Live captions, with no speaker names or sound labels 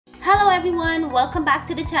Hello everyone, welcome back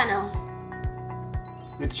to the channel.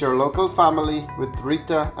 It's your local family with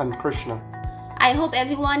Rita and Krishna. I hope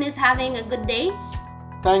everyone is having a good day.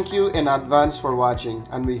 Thank you in advance for watching,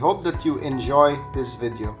 and we hope that you enjoy this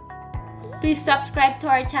video. Please subscribe to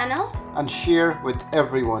our channel And share with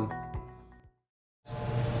everyone. So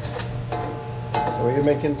what are you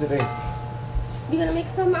making today? we're gonna make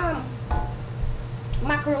some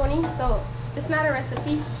macaroni. So it's not a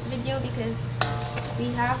recipe video because we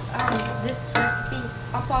have this recipe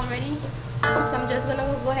up already. So I'm just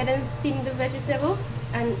gonna go ahead and steam the vegetable,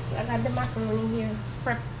 and I got the macaroni here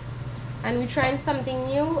prepped. And we're trying something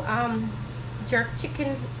new, jerk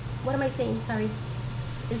chicken. What am I saying? Sorry,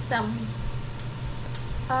 it's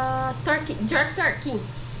turkey, jerk turkey.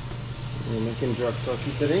 You're making jerk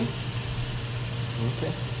turkey today?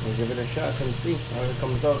 Okay, we'll give it a shot and see how it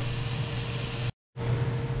comes out.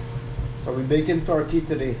 So we're baking turkey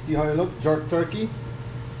today. See how it looks? Jerk turkey.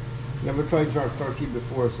 Never tried jerk turkey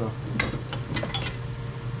before, so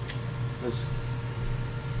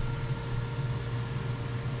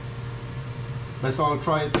let's all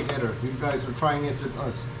try it together. You guys are trying it with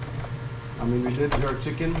us. I mean, we did jerk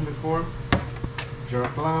chicken before,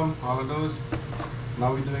 jerk lamb, all of those.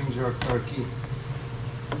 Now we're doing jerk turkey.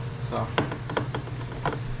 So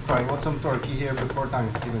trying out some turkey here before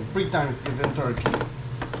Thanksgiving. Pre-Thanksgiving turkey.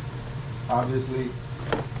 Obviously,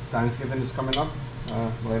 Thanksgiving is coming up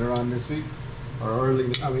later on this week, or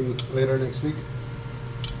later next week.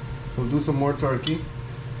 We'll do some more turkey,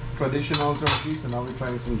 traditional turkey. So now we're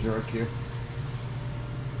trying some jerk here.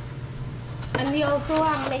 And we also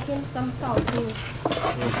are making some sauce here.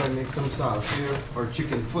 We'll try to make some sauce here, or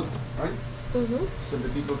chicken foot, right? Mm-hmm. So the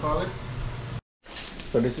people call it.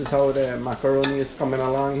 So this is how the macaroni is coming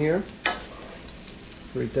along here.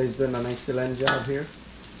 Rita is doing an excellent job here.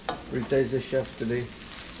 Rita is the chef today.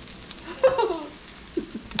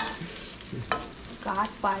 God,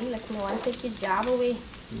 buddy, like no one take your job away.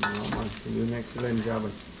 No man, you're doing an excellent job.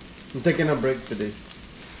 I'm taking a break today.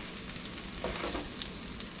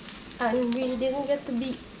 And we didn't get to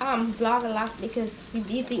be vlog a lot because we're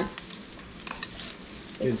busy.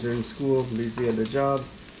 Kids are in school, busy at the job.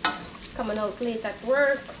 Coming out late at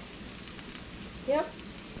work. Yep,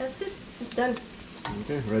 that's it. It's done.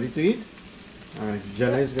 Okay, ready to eat? Alright,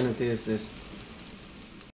 Jenna is gonna taste this.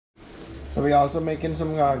 So we're also making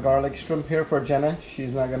some garlic shrimp here for Jenna.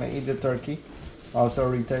 She's not gonna eat the turkey. Also,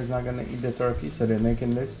 Rita is not gonna eat the turkey, so they're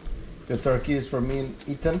making this. The turkey is for me and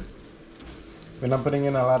Ethan. We're not putting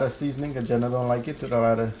in a lot of seasoning because Jenna don't like it with a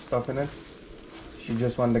lot of stuff in it. She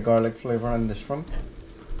just wants the garlic flavor and the shrimp.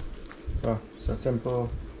 So it's a simple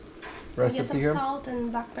recipe Get some here. salt and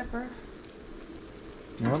black pepper.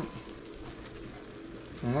 Yep.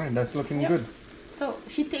 Alright, that's looking good. So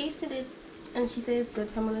she tasted it and she says it's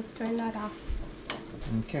good, so I'm gonna turn that off.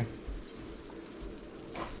 Okay.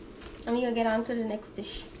 I'm gonna get on to the next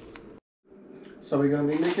dish. So we're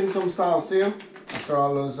gonna be making some salsa here after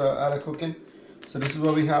all those other cooking. So this is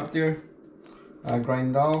what we have there.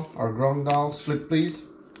 Grind dal or ground dal, split peas.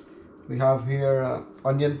 We have here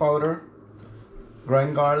onion powder,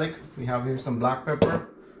 grind garlic. We have here some black pepper.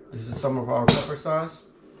 This is some of our pepper sauce,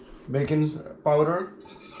 baking powder,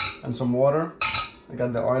 and some water. I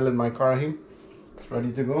got the oil in my car here. It's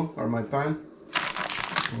ready to go, or my pan.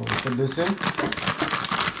 We'll put this in.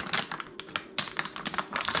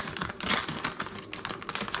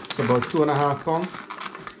 It's about 2.5 pounds.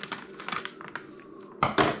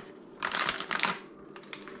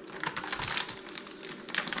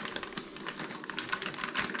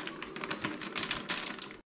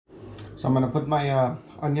 So I'm gonna put my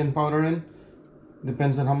onion powder in.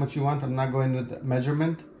 Depends on how much you want. I'm not going with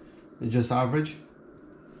measurement. It's just average.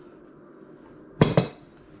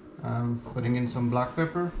 Putting in some black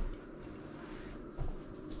pepper.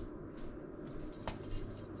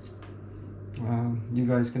 You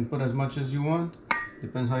guys can put as much as you want.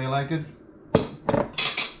 Depends how you like it.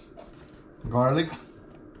 Garlic.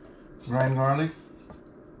 Grind garlic.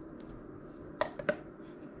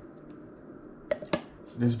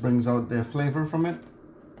 This brings out the flavor from it.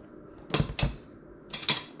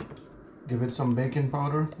 Give it some baking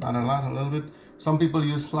powder, not a lot, a little bit. Some people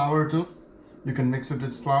use flour too. You can mix it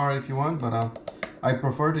with flour if you want, but I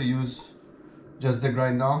prefer to use just the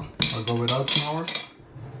grind dal or go without flour.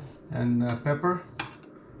 And pepper.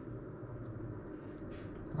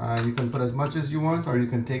 You can put as much as you want, or you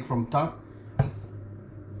can take from top.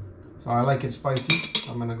 So I like it spicy.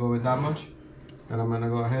 I'm gonna go with that much. And I'm gonna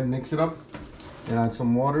go ahead and mix it up. Then add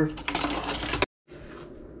some water.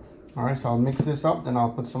 Alright, so I'll mix this up, then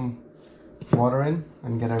I'll put some water in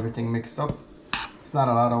and get everything mixed up. It's not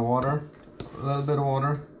a lot of water, a little bit of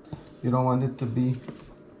water. You don't want it to be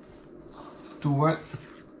too wet.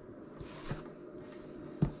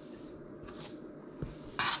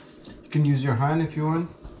 You can use your hand if you want.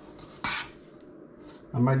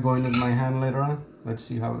 I might go in with my hand later on. Let's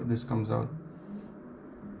see how this comes out.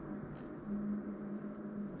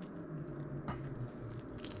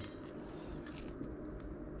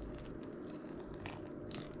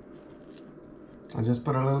 I'll just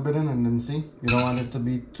put a little bit in and then see. You don't want it to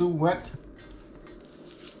be too wet.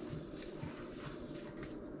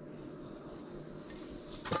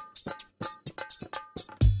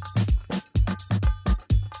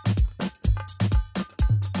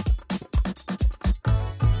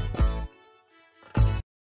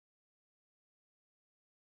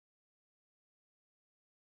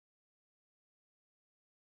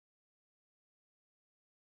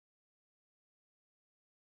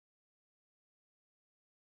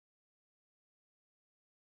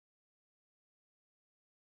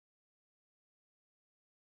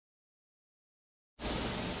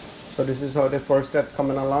 So this is how the first step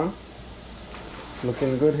coming along. It's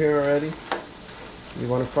looking good here already. You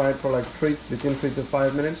want to fry it for like between 3 to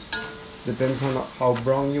 5 minutes. Depends on how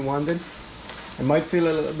brown you want it. It might feel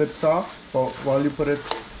a little bit soft, but while you put it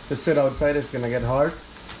to sit outside, it's gonna get hard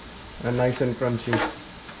and nice and crunchy.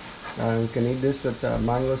 You can eat this with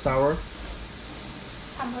mango sour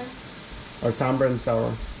or tamarind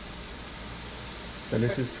sour. So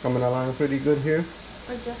this is coming along pretty good here.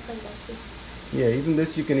 Or just like that too. Yeah, even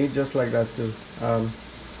this you can eat just like that too.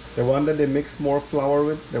 The one that they mix more flour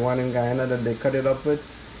with, the one in Guyana that they cut it up with,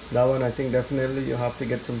 that one I think definitely you have to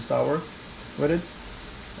get some sour with it.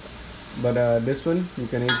 But this one you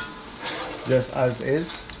can eat just as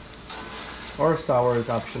is, or sour is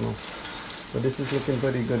optional. But this is looking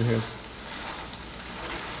pretty good here.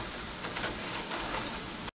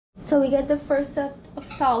 So we get the first set of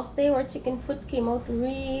salsa or chicken foot, came out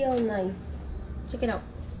real nice. Check it out.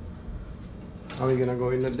 Are we gonna go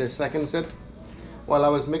into the second set? While I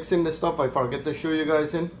was mixing the stuff, I forget to show you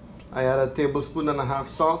guys in. I add a tablespoon and a half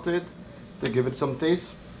salt to it to give it some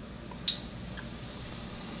taste.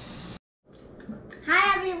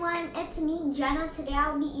 Hi everyone, it's me, Jenna. Today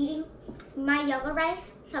I'll be eating my yellow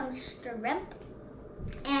rice, some shrimp,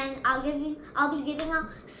 and I'll be giving out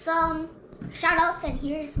some shout outs, and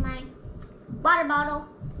here's my water bottle,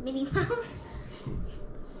 Minnie Mouse.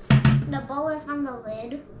 The bowl is on the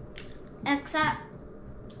lid, except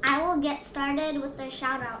I will get started with the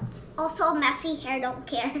shout outs. Also, messy hair, don't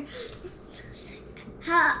care.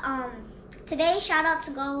 Today's shout outs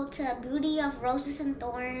go to Beauty of Roses and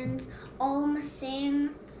Thorns, Om Singh,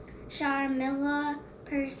 Sharmila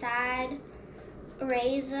Persad,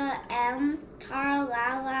 Reza M, Tara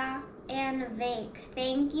Lala, and Vake.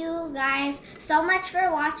 Thank you guys so much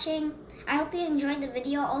for watching. I hope you enjoyed the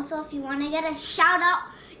video. Also, if you want to get a shout out,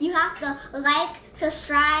 you have to like,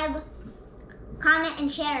 subscribe, comment,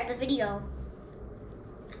 and share the video.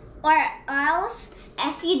 Or else,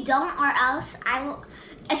 if you don't,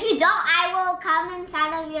 I will come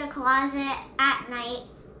inside of your closet at night,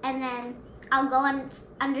 and then I'll go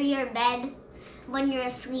under your bed when you're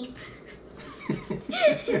asleep.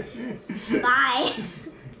 Bye.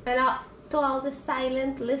 And to all the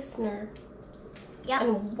silent listener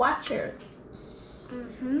and watcher,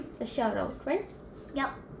 a shout out, right?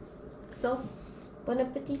 Yep. So, bon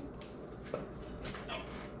appetit.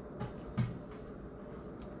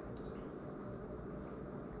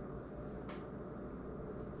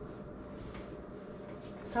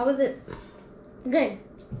 How was it? Good.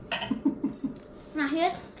 Now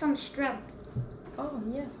here's some shrimp. Oh,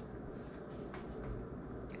 yeah.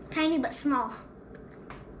 Tiny but small.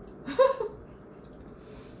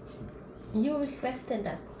 You requested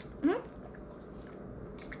that.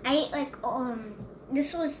 I ate like,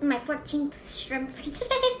 this was my 14th shrimp for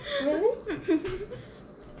today. Really?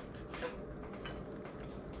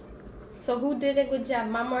 So who did a good job,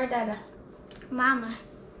 Mama or Dada? Mama.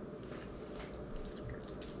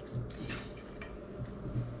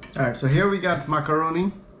 Alright, so here we got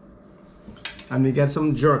macaroni and we got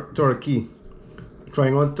some jerk turkey.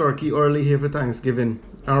 Trying out turkey early here for Thanksgiving.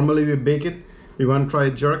 Normally we bake it. We want to try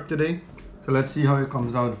jerk today. So let's see how it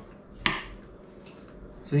comes out.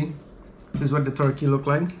 See? This is what the turkey look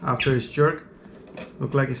like after it's jerk.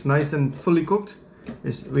 Look like it's nice and fully cooked.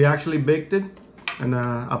 We actually baked it and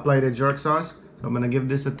applied a jerk sauce. So I'm gonna give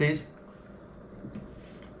this a taste.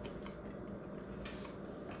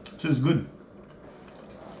 This is good.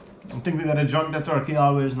 I think we gotta jerk the turkey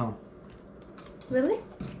always now. Really?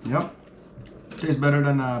 Yep. Tastes better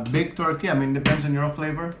than a baked turkey. I mean, depends on your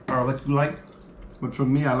flavor or what you like. But for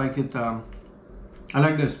me, I like it. I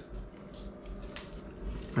like this.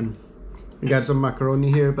 And we got some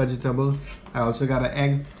macaroni here, vegetable. I also got an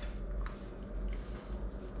egg.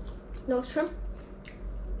 No shrimp?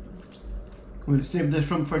 We'll save the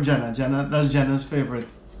shrimp for Jenna. That's Jenna's favorite.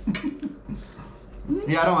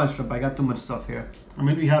 Yeah, I don't want shrimp. I got too much stuff here. I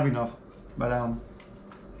mean, we have enough, but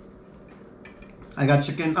I got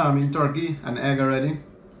chicken, turkey and egg already.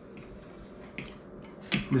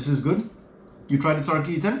 This is good. You try the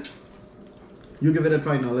turkey, Ethan? You give it a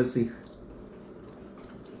try now. Let's see.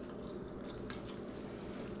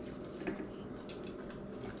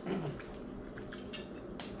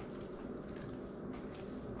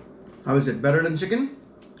 How is it? Better than chicken?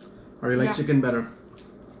 Or you like chicken better?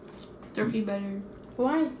 Turkey better.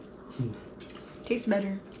 Why? Tastes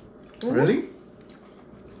better. Really?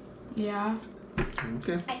 Yeah.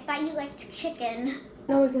 Okay. I thought you liked chicken.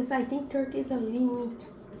 No, because I think turkey is a lean meat.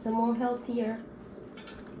 It's a more healthier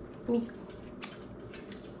meat.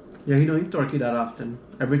 Yeah, you don't eat turkey that often.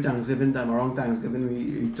 Every Thanksgiving time, around Thanksgiving,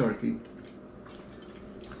 we eat turkey.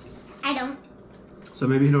 I don't. So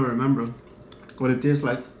maybe you don't remember what it tastes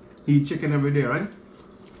like. You eat chicken every day, right?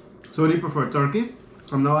 So what do you prefer, turkey?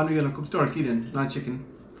 From now on, we're gonna cook turkey then, not chicken.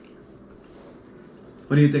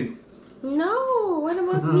 What do you think? No, what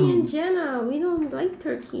about me and Jenna? We don't like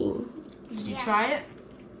turkey. Did you try it?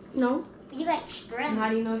 No? You like And shrimp. how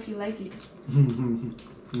do you know if you like it?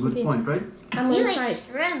 Good Okay. point, right? I'm You gonna try like it.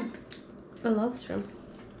 shrimp. I love shrimp.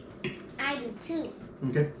 I do too.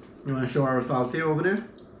 Okay. You wanna show our salsa over there?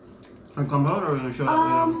 And come out, or we're gonna show that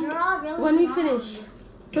later? They're all really When we long. finish.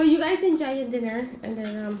 So you guys enjoy your dinner and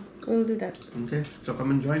then we'll do that Okay, so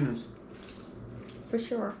come and join us. for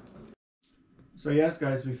sure. So yes,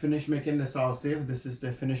 guys, we finished making the salsa. This is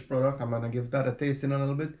the finished product. I'm gonna give that a taste in a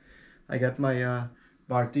little bit. I got my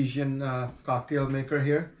Bartesian cocktail maker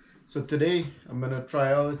here. So today I'm gonna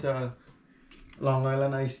try out Long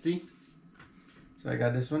Island iced tea. So I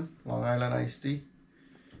got this one, Long Island iced tea.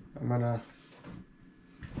 I'm gonna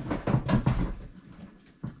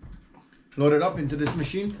load it up into this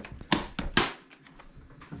machine.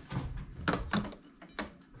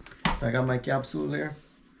 I got my capsule here.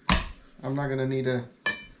 I'm not gonna need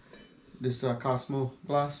this Cosmo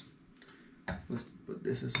glass. Let's put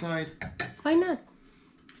this aside. Why not?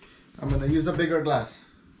 I'm gonna use a bigger glass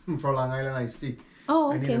for Long Island iced tea.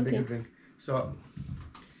 Oh, I need okay, a bigger okay. drink. So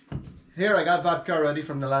here I got vodka ready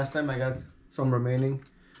from the last time. I got some remaining.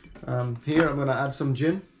 Here I'm gonna add some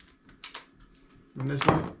gin in this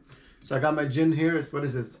one. So I got my gin here. What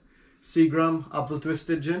is this? Seagram apple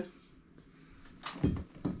twisted gin.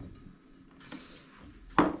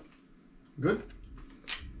 Good.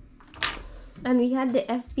 And we had the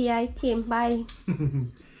FBI came by.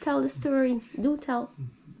 Tell the story. Do tell.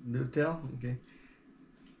 Do tell? Okay.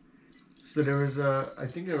 So there was I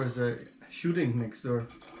think there was a shooting next door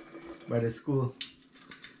by the school.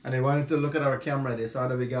 And they wanted to look at our camera. They saw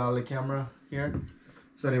that we got the camera here.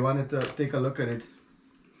 So they wanted to take a look at it.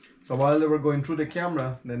 So while they were going through the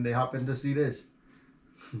camera, then they happened to see this.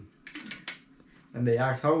 And they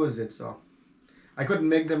asked, how was it? So I couldn't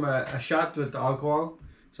make them a shot with alcohol.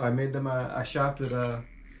 So I made them a shot with a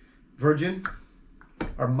virgin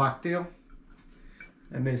or mocktail.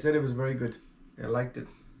 And they said it was very good. They liked it.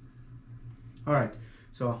 Alright,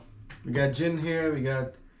 so we got gin here, we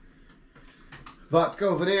got vodka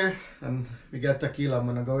over there, and we got tequila. I'm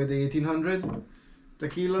gonna go with the 1800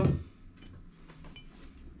 tequila.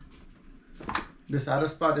 This other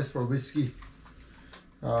spot is for whiskey.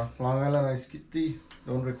 Long Island iced tea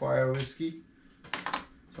don't require whiskey,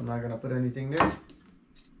 so I'm not gonna put anything there.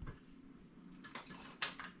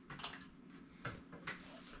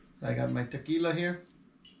 I got my tequila here.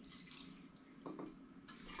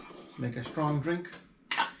 Make a strong drink.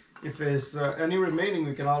 If there's any remaining,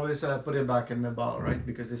 we can always put it back in the bottle, right?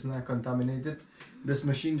 Because it's not contaminated. This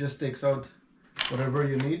machine just takes out whatever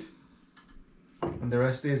you need, and the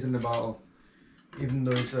rest stays in the bottle, even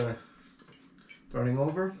though it's turning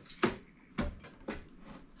over.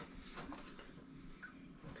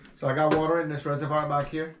 So I got water in this reservoir back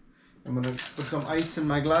here. I'm gonna put some ice in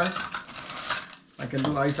my glass. I can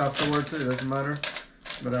do ice afterward too, it doesn't matter.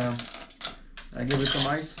 But I give it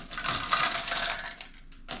some ice.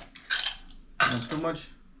 Not too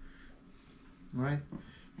much. Alright,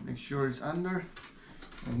 make sure it's under.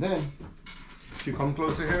 And then, if you come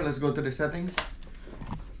closer here, let's go to the settings.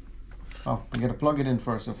 Oh, we gotta plug it in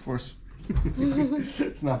first, of course.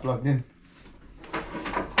 It's not plugged in.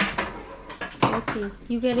 Okay,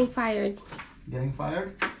 you getting fired. Getting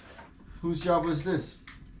fired? Whose job was this?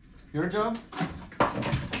 Your job?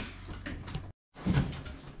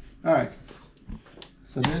 Alright,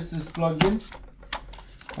 so this is plugged in.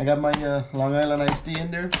 I got my Long Island iced tea in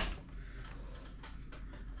there.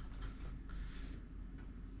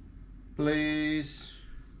 Place,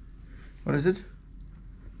 what is it?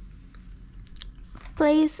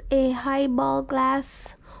 place a highball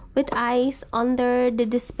glass with ice under the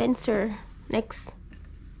dispenser. Next.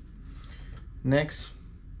 Next.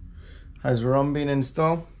 Has rum been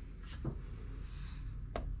installed?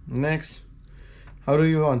 Next. How do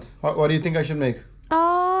you want? What do you think I should make?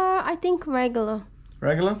 I think regular.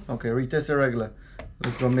 Regular? Okay, retest the regular.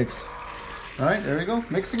 Let's go mix. Alright, there we go.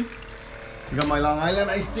 Mixing. You got my Long Island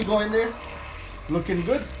iced tea going there. Looking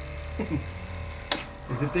good.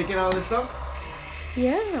 Is it taking all the stuff?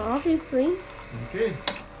 Yeah, obviously. Okay.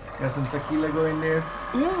 Got some tequila going there.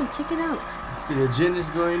 Yeah, check it out. See, the gin is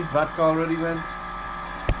going. Vodka already went.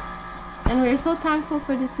 And we're so thankful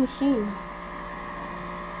for this machine.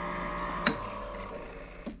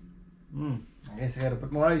 I guess I gotta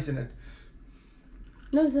put more ice in it.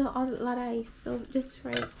 No, there's a lot of ice, so just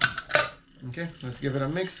right. Okay, let's give it a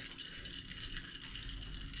mix.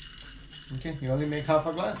 Okay, you only make half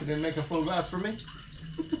a glass. You didn't make a full glass for me.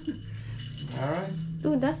 Alright.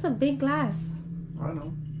 Dude, that's a big glass. I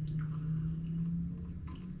know.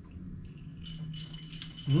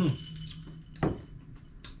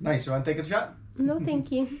 Nice. You want to take a shot? No,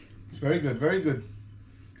 thank you. It's very good. Very good.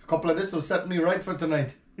 A couple of this will set me right for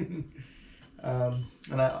tonight.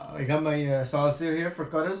 And I got my salsa here for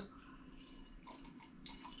cutters.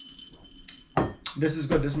 This is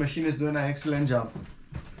good. This machine is doing an excellent job.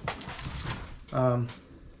 Let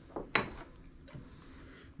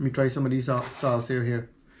me try some of these salsa here.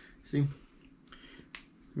 See?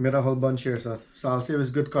 Made a whole bunch here. So salsa is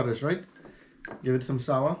good cutters, right? Give it some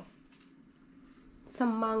sour.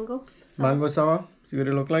 Some mango. Mango sour. See what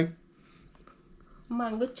it look like?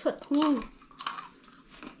 Mango chutney.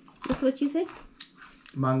 That's what you say?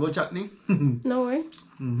 Mango chutney. No way.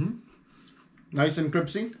 Nice and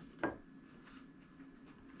crispy.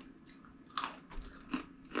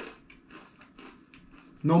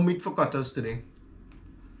 No meat for cutters today.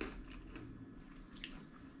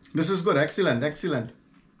 This is good. Excellent. Excellent.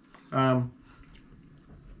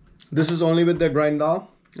 This is only with the grind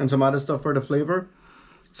dal and some other stuff for the flavor.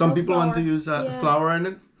 Some No people want to flour. use Yeah. flour in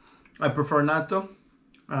it. I prefer not to.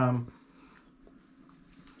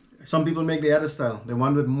 Some people make the other style. The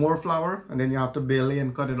one with more flour, and then you have to bailey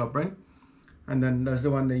and cut it up, right? And then that's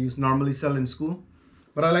the one they use normally sell in school.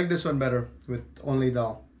 But I like this one better with only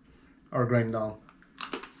dal or grind dal.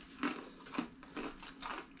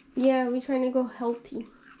 Yeah, we're trying to go healthy.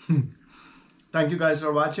 Thank you guys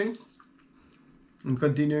for watching and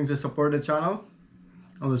continuing to support the channel.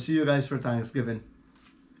 I will see you guys for Thanksgiving.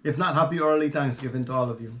 If not, happy early Thanksgiving to all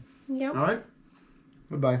of you. Yep. All right?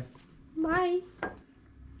 Goodbye. Bye.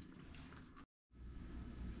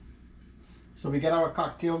 So we get our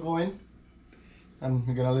cocktail going, and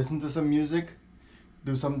we're gonna listen to some music,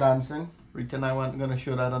 do some dancing. Rita and I want gonna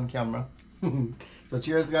show that on camera. So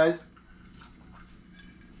cheers, guys.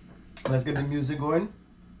 Let's get the music going.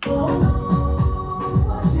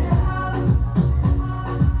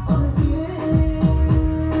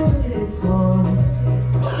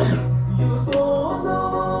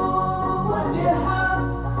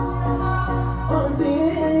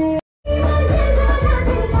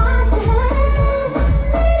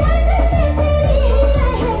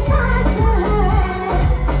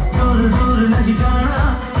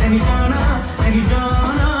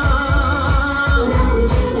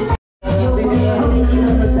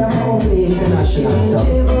 International, so,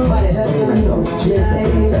 but it's still not enough. Just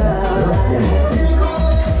a piece of that, rock them.